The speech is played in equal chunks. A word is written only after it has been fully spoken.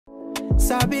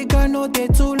Sabi girl no they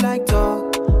too like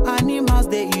talk. Animals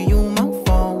they in human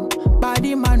form.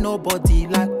 Body man nobody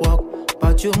like work,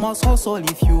 but you must hustle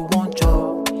if you want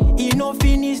job. If no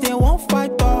finish they won't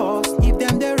fight us. If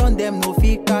them they run them no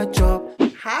fit catch up.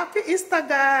 Happy Easter,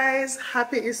 guys.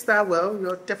 Happy Easter. Well,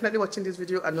 you're definitely watching this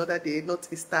video another day, not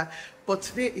Easter, but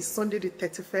today is Sunday the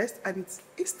 31st and it's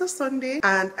Easter Sunday,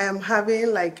 and I am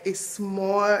having like a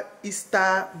small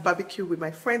Easter barbecue with my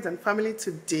friends and family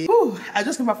today. Ooh, I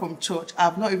just came back from church.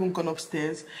 I've not even gone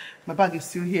upstairs. My bag is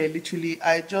still here. Literally,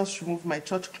 I just removed my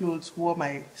church clothes, wore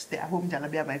my stay-at-home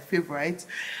jalabia, my favorite,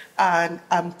 and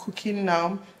I'm cooking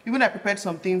now. Even I prepared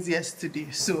some things yesterday,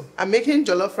 so I'm making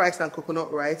jollof rice and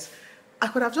coconut rice. I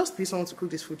could have just paid someone to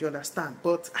cook this food, you understand?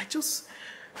 But I just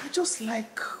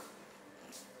like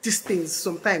these things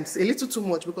sometimes a little too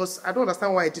much because I don't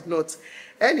understand why I did not.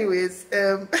 Anyways,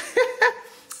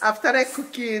 I've started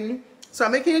cooking. So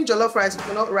I'm making jollof rice,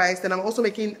 coconut rice, then I'm also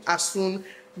making asun,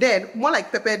 then more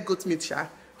like peppered goat meat.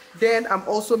 Then I'm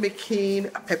also making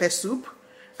pepper soup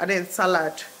and then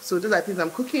salad. So those are things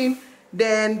I'm cooking.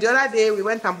 Then the other day we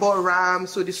went and bought ram.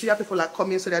 So the suya people are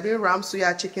coming. So they're doing ram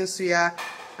suya, chicken suya,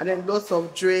 and then lots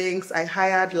of drinks. I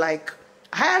hired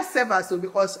servers, so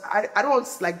because I don't want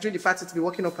like during the party to be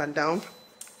walking up and down.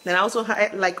 Then I also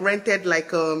rented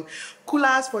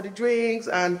coolers for the drinks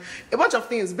and a bunch of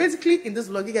things. Basically in this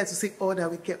vlog you guys will see all that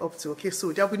we get up to. Okay,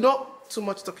 so there'll be not too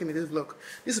much talking in this vlog.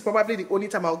 This is probably the only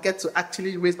time I'll get to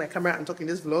actually raise my camera and talk in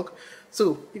this vlog.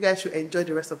 So you guys should enjoy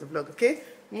the rest of the vlog. Okay.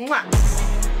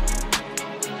 Mwah!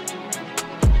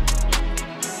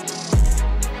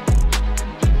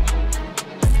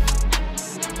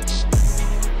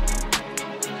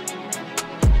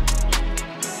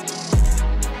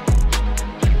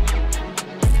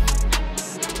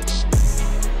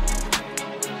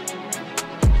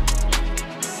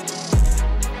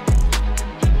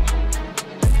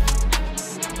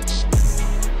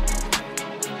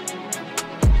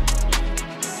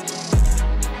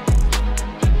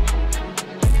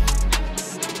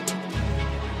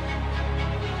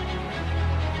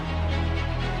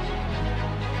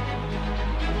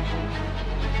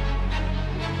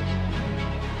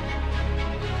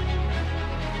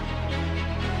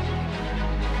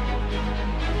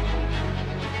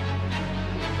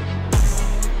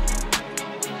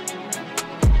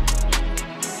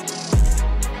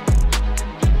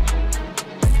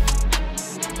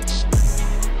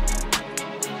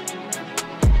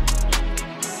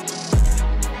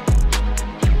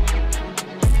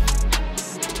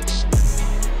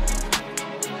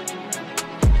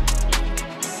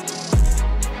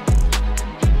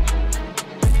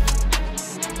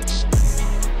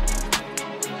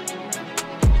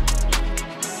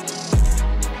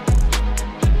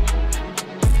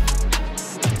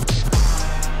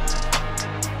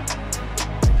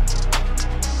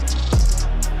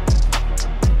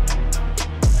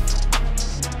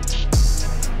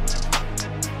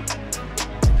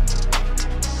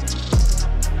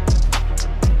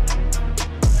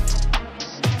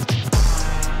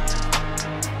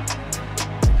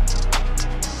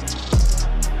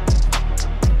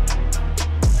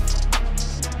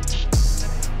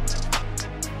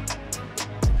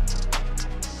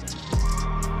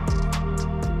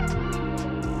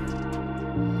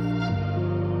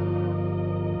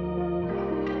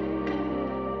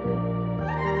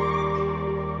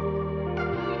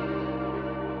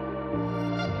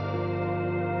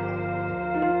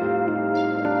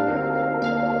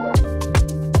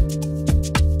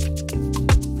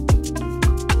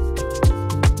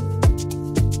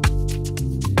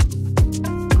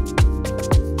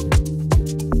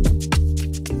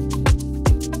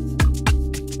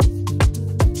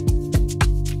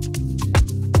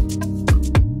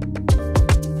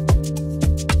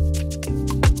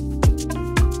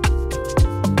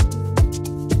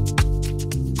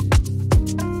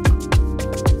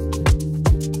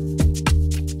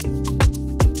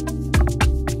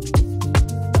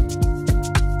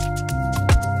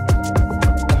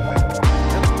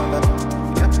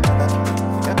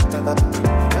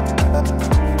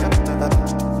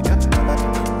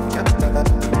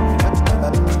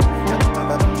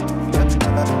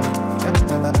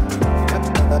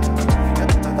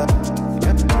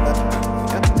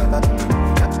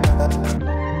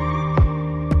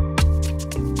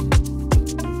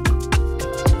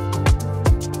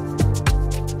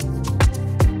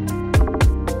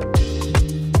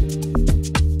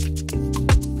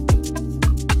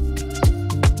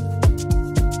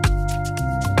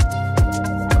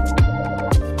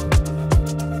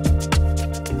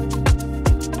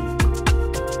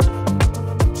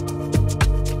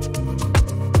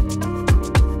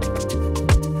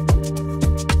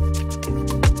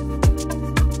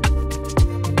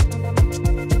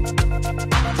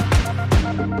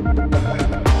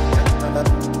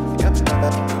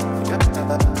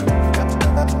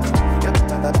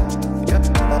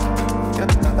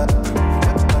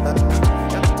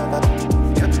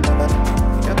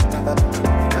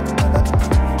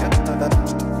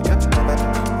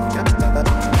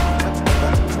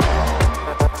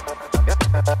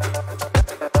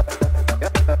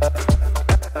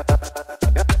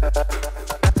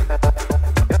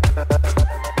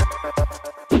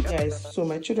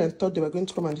 my children thought they were going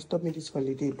to come and disturb me this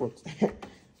holiday, but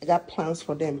I got plans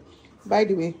for them. By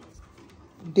the way,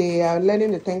 they are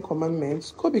learning the 10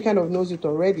 commandments. Kobe kind of knows it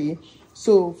already.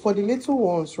 So for the little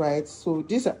ones, right? So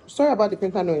these are, sorry about the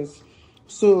printer noise.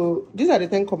 So these are the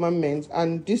 10 commandments,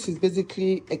 and this is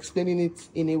basically explaining it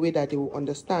in a way that they will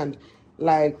understand.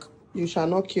 Like, you shall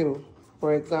not kill,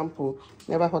 for example,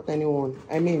 never hurt anyone.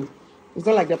 I mean, it's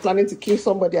not like they're planning to kill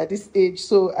somebody at this age.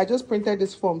 So I just printed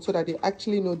this form so that they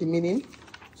actually know the meaning.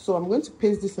 So I'm going to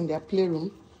paste this in their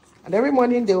playroom, and every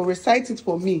morning they will recite it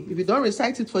for me. If you don't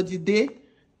recite it for the day,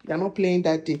 they're not playing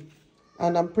that day.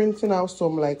 And I'm printing out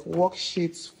some like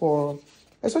worksheets for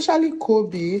especially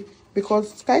Kobe,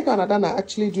 because Kaiko and Adan are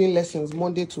actually doing lessons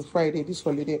Monday to Friday this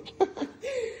holiday.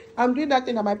 I'm doing that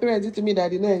thing that my parents did to me that I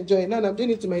did not enjoy. Now I'm doing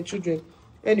it to my children.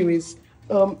 Anyways,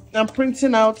 I'm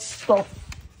printing out stuff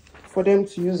for them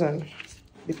to use and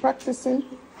be practicing.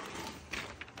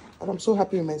 And I'm so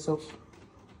happy with myself.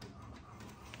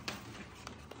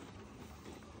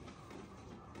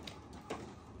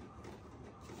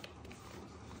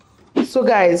 So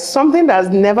guys, something that's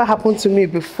never happened to me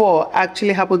before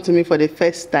actually happened to me for the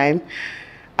first time.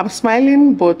 I'm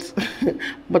smiling, but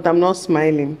I'm not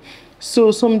smiling.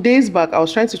 So some days back, I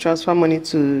was trying to transfer money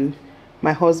to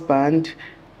my husband.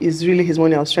 It's really his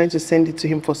money. I was trying to send it to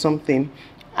him for something,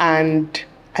 and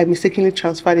I mistakenly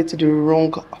transferred it to the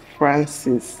wrong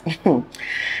Francis.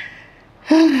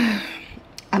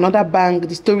 Another bank.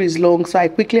 The story is long, so I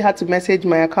quickly had to message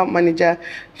my account manager.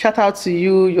 Shout out to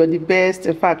you, you're the best.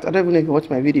 In fact, I don't even know if you watch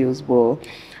my videos, but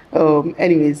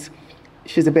anyways,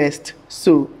 she's the best.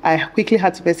 So I quickly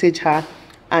had to message her,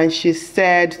 and she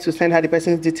said to send her the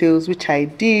person's details, which I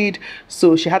did.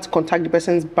 So she had to contact the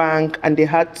person's bank, and they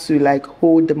had to like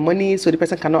hold the money, so the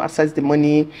person cannot access the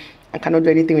money and cannot do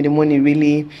anything with the money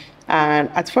really. And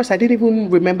at first I didn't even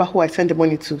remember who I sent the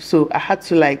money to, so I had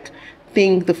to like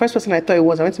think. The first person I thought it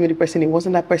was, I went to meet the person, it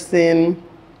wasn't that person.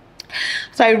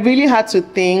 So I really had to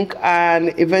think,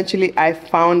 and eventually I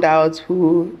found out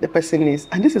who the person is.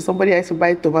 And this is somebody I used to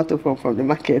buy tomato from the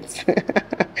market.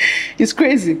 It's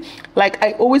crazy. Like,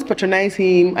 I always patronize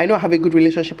him. I know I have a good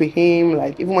relationship with him.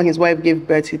 Like, even when his wife gave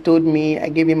birth, he told me, I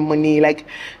gave him money. Like,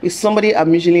 it's somebody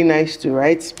I'm usually nice to,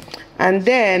 right? And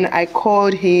then I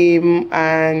called him,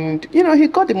 and, you know, he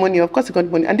got the money. Of course, he got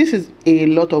the money. And this is a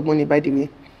lot of money, by the way.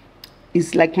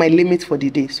 It's like my limit for the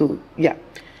day. So, yeah.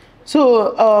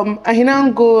 So, and he now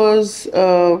goes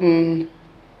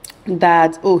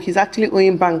that, oh, he's actually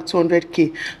owing bank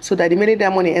 200K. So that the minute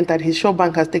that money entered, his shop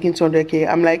bank has taken 200K.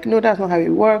 I'm like, no, that's not how it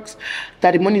works.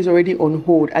 That the money is already on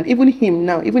hold. And even him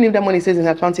now, even if that money stays in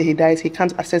his account till he dies, he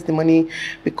can't access the money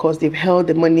because they've held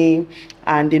the money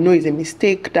and they know it's a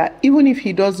mistake. That even if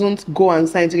he doesn't go and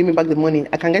sign to give me back the money,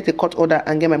 I can get a court order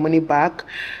and get my money back.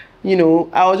 You know,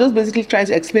 I was just basically trying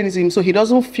to explain it to him so he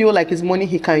doesn't feel like his money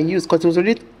he can use, because he was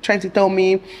already trying to tell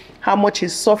me how much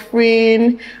he's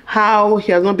suffering, how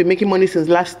he has not been making money since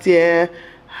last year,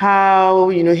 how,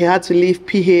 you know, he had to leave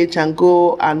PH and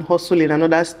go and hustle in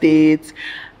another state,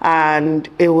 and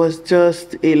it was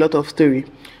just a lot of story.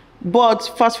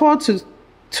 But fast forward to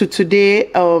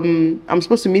today, I'm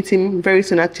supposed to meet him very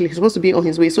soon. Actually, he's supposed to be on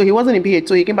his way, so he wasn't in PH,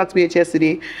 so he came back to PH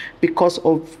yesterday because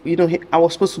of, you know, I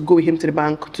was supposed to go with him to the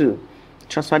bank to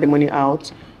transfer the money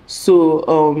out.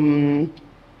 So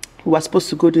we were supposed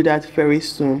to go do that very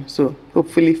soon, so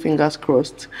hopefully, fingers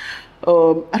crossed.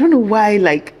 I don't know why,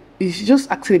 like, he's just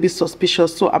acting a bit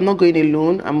suspicious, so I'm not going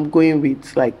alone. I'm going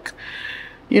with, like,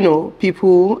 you know,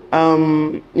 people.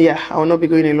 Yeah, I will not be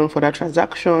going alone for that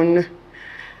transaction.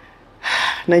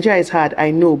 Nigeria is hard, I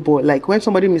know, but like, when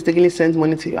somebody mistakenly sends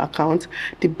money to your account,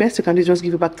 the best you can do is just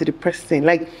give it back to the person.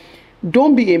 Like,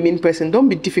 don't be a mean person, don't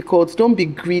be difficult, don't be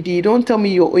greedy, don't tell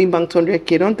me you're owing bank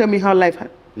 200K, don't tell me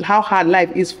how hard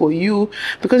life is for you,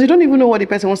 because you don't even know what the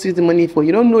person wants to use the money for.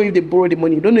 You don't know if they borrowed the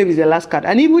money, you don't know if it's their last card,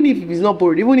 and even if it's not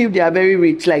borrowed, even if they are very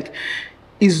rich, like,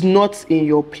 is not in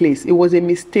your place. It was a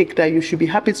mistake that you should be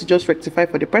happy to just rectify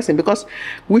for the person, because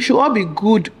we should all be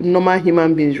good, normal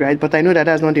human beings, right? But I know that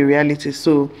that's not the reality.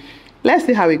 So let's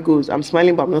see how it goes. I'm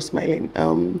smiling, but I'm not smiling.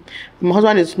 My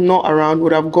husband is not around.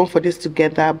 Would have gone for this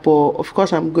together, but of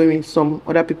course I'm going with some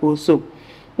other people. So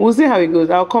we'll see how it goes.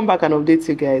 I'll come back and update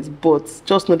you guys, but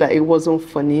just know that it wasn't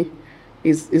funny.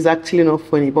 It's actually not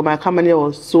funny, but my camera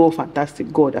was so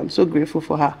fantastic. God, I'm so grateful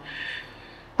for her.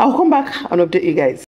 I'll come back and update you guys.